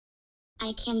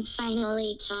I can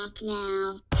finally talk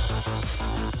now.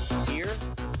 Here,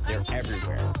 they're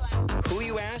everywhere. Who,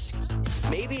 you ask?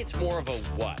 Maybe it's more of a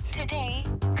what. Today,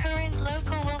 current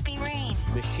local will be rain.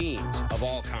 Machines of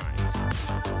all kinds.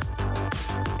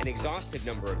 An exhaustive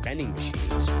number of vending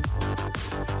machines.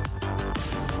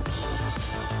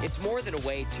 It's more than a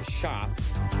way to shop.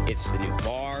 It's the new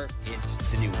bar, it's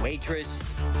the new waitress,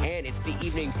 and it's the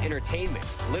evening's entertainment,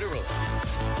 literally.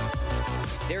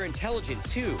 They're intelligent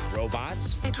too,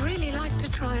 robots. I'd really like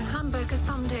to try a hamburger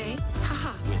someday.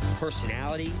 Haha. With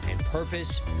personality and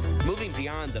purpose, moving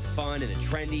beyond the fun and the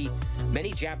trendy,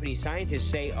 many Japanese scientists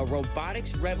say a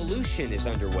robotics revolution is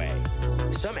underway.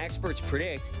 Some experts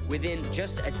predict within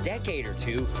just a decade or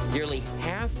two, nearly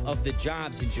half of the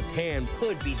jobs in Japan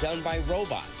could be done by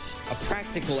robots. A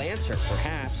practical answer,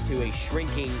 perhaps, to a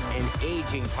shrinking and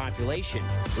aging population,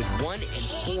 with 1 in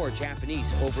 4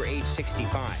 Japanese over age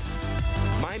 65.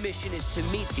 My mission is to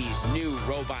meet these new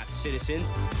robot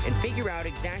citizens and figure out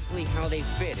exactly how they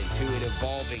fit into an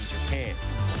evolving Japan.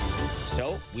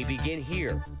 So, we begin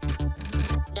here.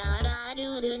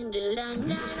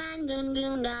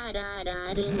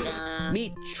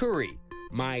 Meet Churi,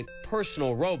 my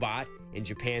personal robot in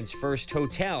Japan's first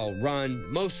hotel run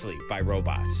mostly by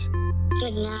robots.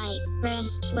 Good night.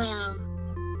 Rest well.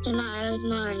 Tomorrow's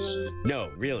morning. No,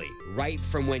 really, right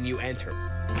from when you enter.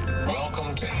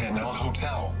 Welcome to Henn-na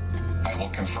Hotel. I will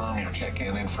confirm your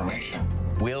check-in information.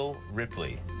 Will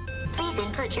Ripley. Please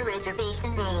input your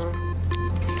reservation name.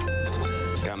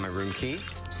 Got my room key.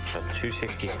 The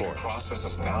 264. check-in process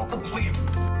is now complete.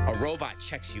 A robot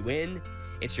checks you in.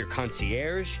 It's your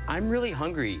concierge. I'm really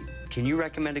hungry. Can you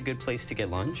recommend a good place to get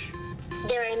lunch?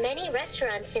 There are many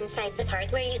restaurants inside the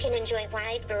park where you can enjoy a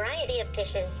wide variety of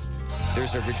dishes.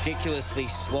 There's a ridiculously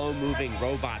slow-moving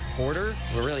robot porter.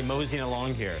 We're really moseying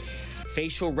along here.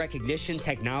 Facial recognition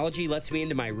technology lets me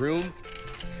into my room.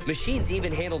 Machines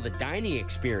even handle the dining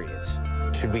experience.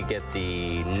 Should we get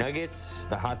the nuggets,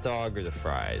 the hot dog, or the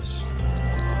fries?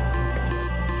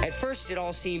 At first, it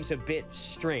all seems a bit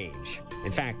strange.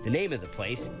 In fact, the name of the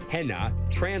place, Henn-na,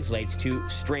 translates to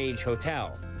strange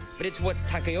hotel. But it's what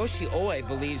Takayoshi Oe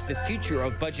believes the future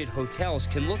of budget hotels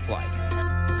can look like.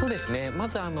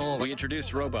 We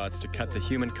introduce robots to cut the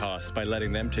human costs by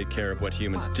letting them take care of what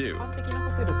humans do.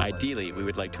 Ideally, we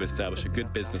would like to establish a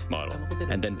good business model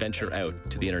and then venture out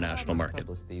to the international market.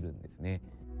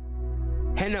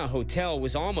 Henn-na Hotel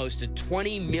was almost a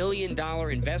 $20 million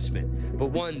investment, but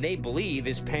one they believe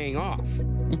is paying off.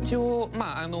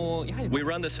 We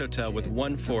run this hotel with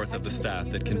 1/4 of the staff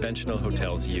that conventional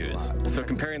hotels use. So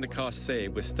comparing the cost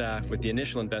saved with staff with the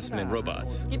initial investment in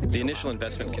robots, the initial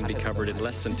investment can be covered in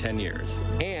less than 10 years.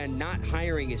 And not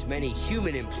hiring as many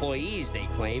human employees, they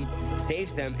claim,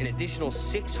 saves them an additional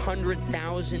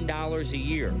 $600,000 a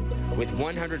year. With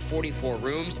 144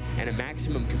 rooms and a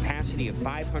maximum capacity of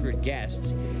 500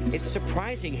 guests, it's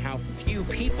surprising how few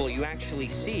people you actually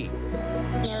see.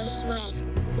 No sweat.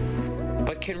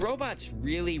 But can robots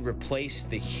really replace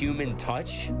the human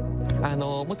touch? Of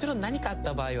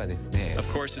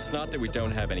course, it's not that we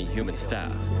don't have any human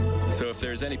staff. So if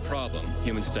there's any problem,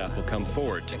 human staff will come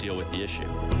forward to deal with the issue.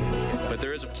 But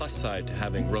there is a plus side to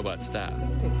having robot staff.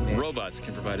 Robots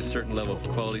can provide a certain level of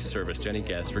quality service to any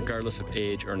guest, regardless of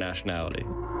age or nationality.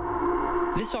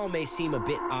 This all may seem a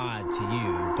bit odd to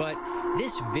you, but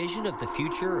this vision of the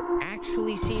future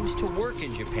actually seems to work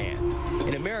in Japan.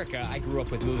 In America, I grew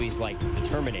up with movies like The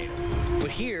Terminator. But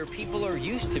here, people are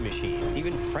used to machines,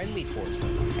 even friendly towards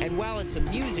them. And while it's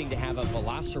amusing to have a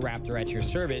velociraptor at your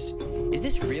service, is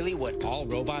this really what all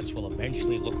robots will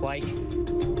eventually look like?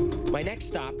 My next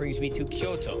stop brings me to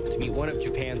Kyoto to meet one of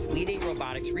Japan's leading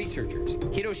robotics researchers,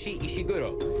 Hiroshi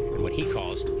Ishiguro, and what he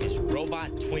calls his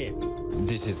robot twin.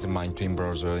 This is my twin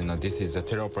brother. This is a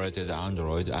teleoperated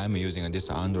Android. I'm using this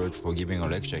Android for giving a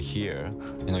lecture here.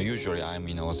 Usually I'm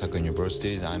in Osaka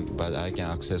University, but I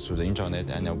can access to the internet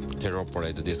and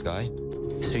teleoperate this guy.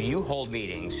 So you hold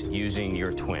meetings using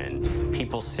your twin.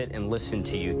 People sit and listen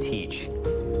to you teach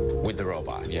with the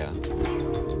robot. Yeah.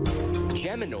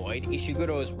 Geminoid,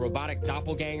 Ishiguro's robotic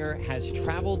doppelganger, has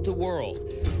traveled the world.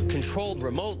 Controlled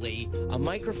remotely, a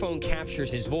microphone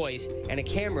captures his voice and a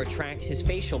camera tracks his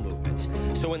facial movements.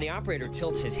 So when the operator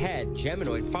tilts his head,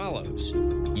 Geminoid follows.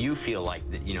 You feel like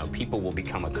that, people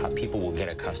will get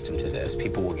accustomed to this.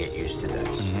 People will get used to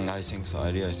this. I think so.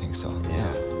 I really think so.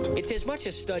 Yeah. It's as much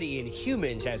a study in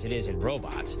humans as it is in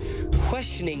robots,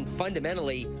 questioning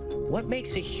fundamentally what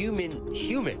makes a human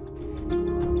human.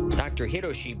 Dr.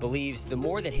 Hiroshi believes the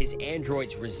more that his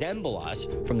androids resemble us,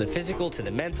 from the physical to the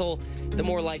mental, the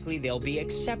more likely they'll be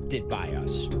accepted by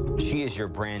us. She is your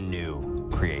brand new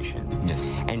creation. Yes.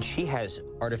 And she has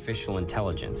artificial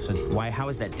intelligence. So how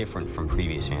is that different from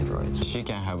previous androids? She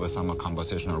can have some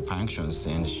conversational functions,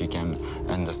 and she can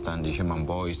understand the human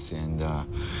voice, and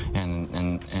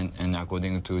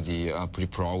according to the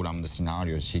pre-programmed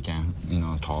scenarios, she can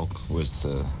talk with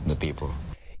the people.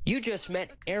 You just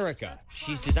met Erica.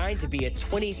 She's designed to be a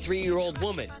 23-year-old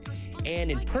woman.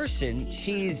 And in person,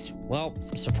 she's, well,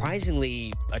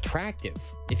 surprisingly attractive,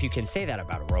 if you can say that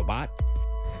about a robot.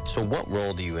 So what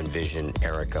role do you envision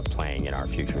Erica playing in our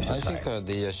future society? I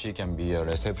think she can be a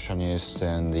receptionist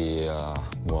and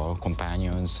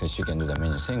companions. She can do the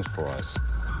many things for us.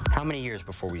 How many years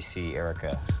before we see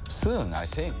Erica? Soon, I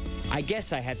think. I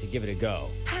guess I had to give it a go.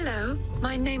 Hello,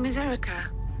 my name is Erica.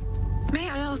 May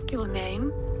I ask your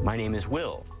name? My name is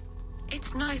Will.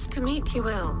 It's nice to meet you,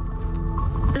 Will.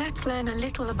 Let's learn a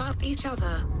little about each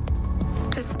other.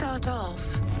 To start off,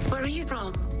 where are you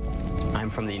from? I'm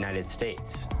from the United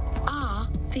States. Ah,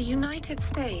 the United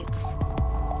States.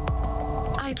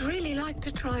 I'd really like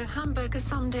to try a hamburger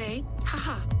someday.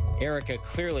 Haha. Erica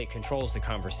clearly controls the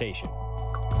conversation.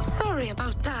 Sorry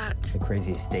about that. The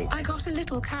craziest state. I got a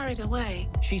little carried away.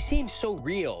 She seems so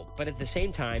real, but at the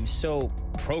same time, so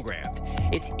programmed.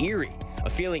 It's eerie, a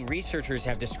feeling researchers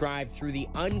have described through the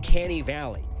uncanny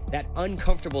valley, that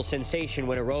uncomfortable sensation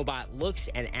when a robot looks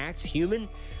and acts human,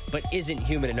 but isn't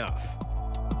human enough.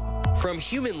 From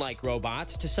human-like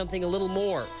robots to something a little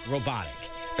more robotic.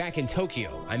 Back in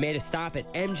Tokyo, I made a stop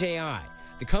at MJI,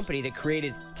 the company that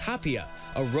created Tapia,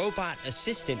 a robot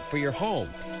assistant for your home.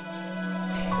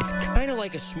 It's kind of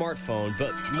like a smartphone,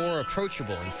 but more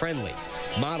approachable and friendly,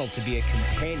 modeled to be a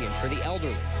companion for the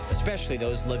elderly, especially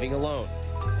those living alone.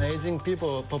 Aging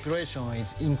people population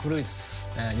is increased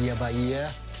year by year,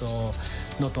 so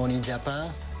not only in Japan.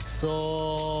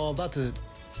 So, but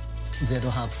they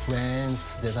don't have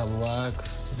friends, they don't have work,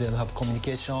 they don't have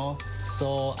communication.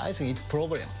 So I think it's a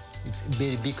problem. It's a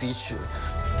very big issue.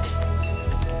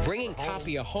 Bringing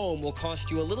Tapia home will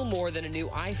cost you a little more than a new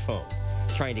iPhone.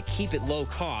 Trying to keep it low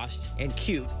cost and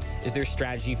cute is their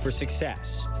strategy for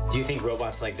success. Do you think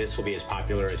robots like this will be as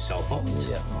popular as cell phones?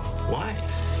 Yeah. Why?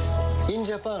 In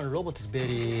Japan, robot is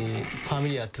very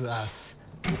familiar to us.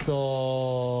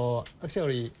 So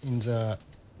actually, in the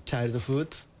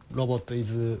childhood, robot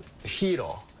is a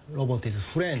hero. Robot is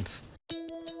friend.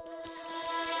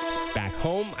 Back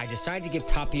home, I decided to give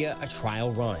Tapia a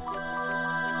trial run.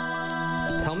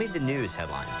 Tell me the news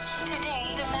headlines.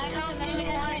 Today, the top news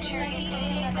temperature is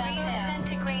 80 degrees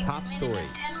centigrade. Top story.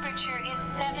 Temperature is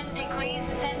 7 degrees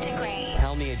centigrade.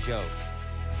 Tell me a joke.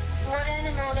 What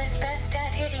animal is best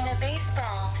at hitting a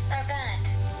baseball? A bat.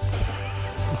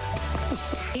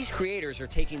 These creators are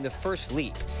taking the first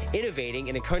leap, innovating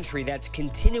in a country that's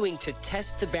continuing to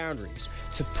test the boundaries,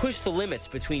 to push the limits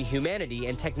between humanity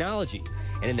and technology,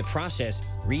 and in the process,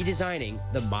 redesigning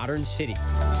the modern city.